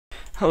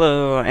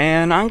Hello,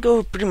 and I'm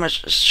going to pretty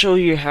much show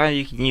you how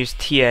you can use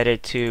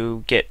Tedit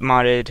to get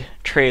modded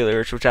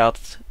trailers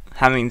without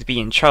having to be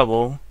in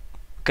trouble,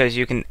 because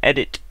you can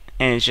edit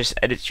and it just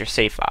edits your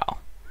save file.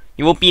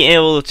 You won't be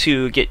able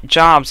to get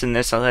jobs in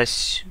this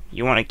unless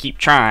you want to keep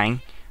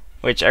trying,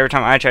 which every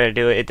time I try to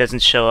do it, it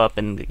doesn't show up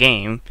in the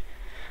game,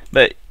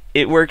 but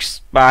it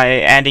works by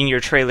adding your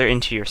trailer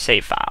into your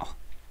save file.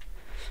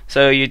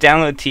 So you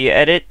download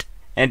Tedit,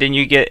 and then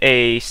you get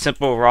a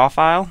simple raw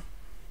file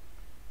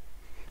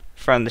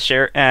from the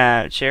share,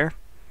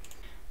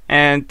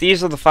 and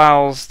these are the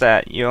files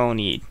that you'll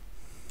need.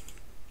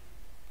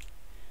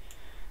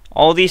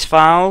 All these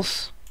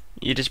files,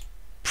 you just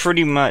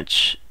pretty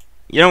much,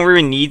 you don't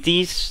really need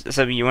these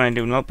except you want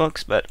to do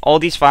notebooks, but all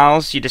these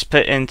files you just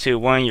put into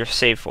one of your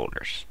save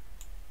folders.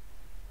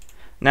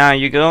 Now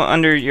you go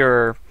under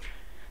your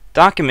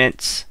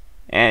documents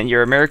and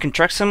your American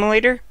Truck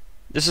Simulator.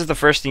 This is the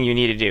first thing you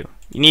need to do.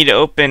 You need to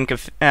open the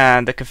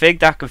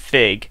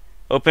config.config.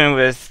 Open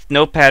with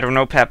Notepad or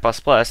Notepad++,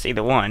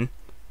 either one.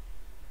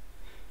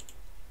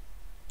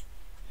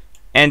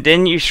 And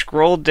then you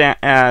scroll down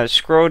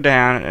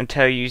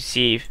until you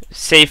see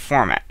save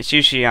format. It's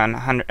usually on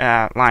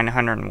line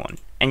 101,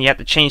 and you have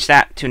to change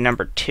that to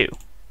number 2.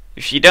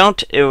 If you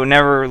don't, it will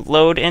never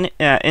load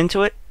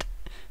into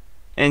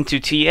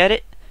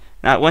Tedit.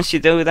 Now, once you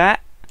do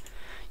that,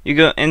 you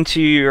go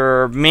into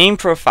your main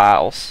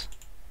profiles,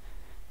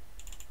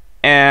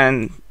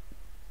 and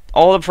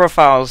all the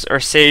profiles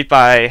are saved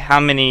by how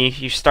many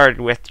you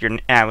started with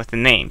with the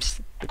names.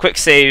 The quick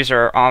saves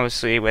are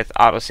obviously with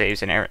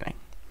autosaves and everything.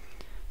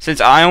 Since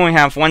I only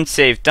have one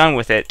save done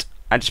with it,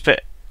 I just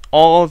put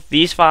all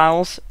these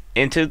files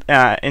into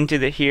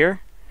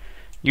here.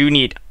 You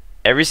need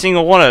every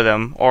single one of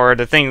them, or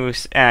the thing will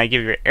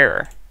give you an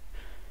error.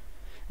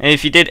 And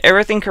if you did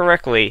everything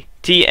correctly,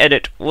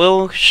 Tedit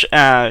will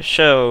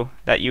show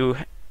that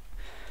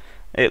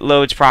it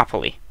loads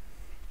properly.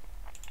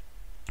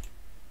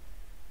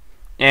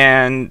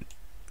 And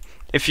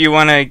if you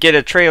want to get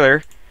a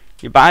trailer,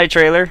 you buy a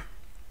trailer.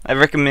 I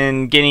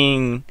recommend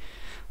getting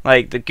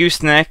like the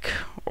gooseneck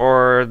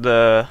or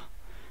the,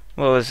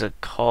 what was it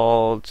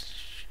called?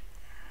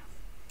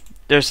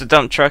 There's a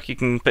dump truck, you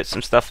can put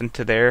some stuff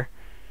into there.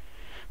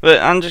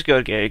 But I'm just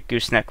going to get a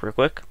gooseneck real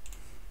quick.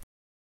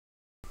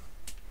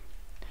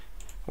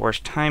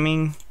 Worst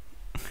timing.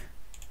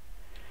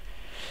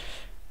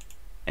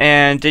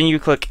 And then you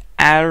click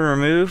add or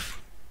remove.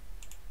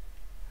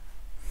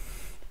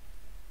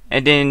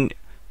 And then,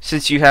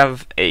 since you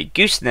have a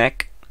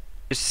gooseneck,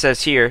 it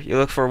says here, you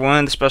look for one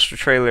of the special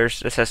trailers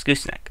that says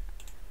gooseneck.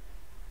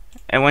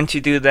 And once you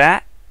do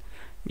that,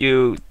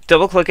 you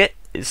double click it,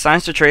 it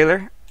assigns the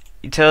trailer,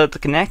 you tell it to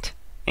connect,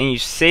 and you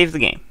save the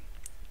game.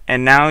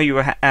 And now you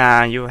will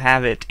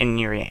have it in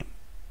your game.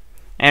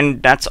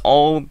 And that's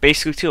all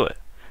basically to it.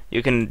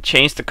 You can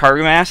change the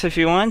cargo mass if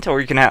you want, or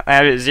you can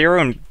add it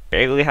 0 and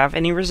barely have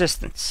any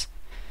resistance.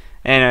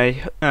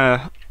 And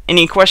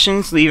any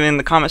questions, leave in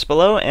the comments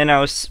below, and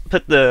I'll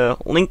put the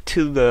link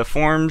to the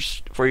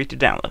forums for you to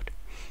download.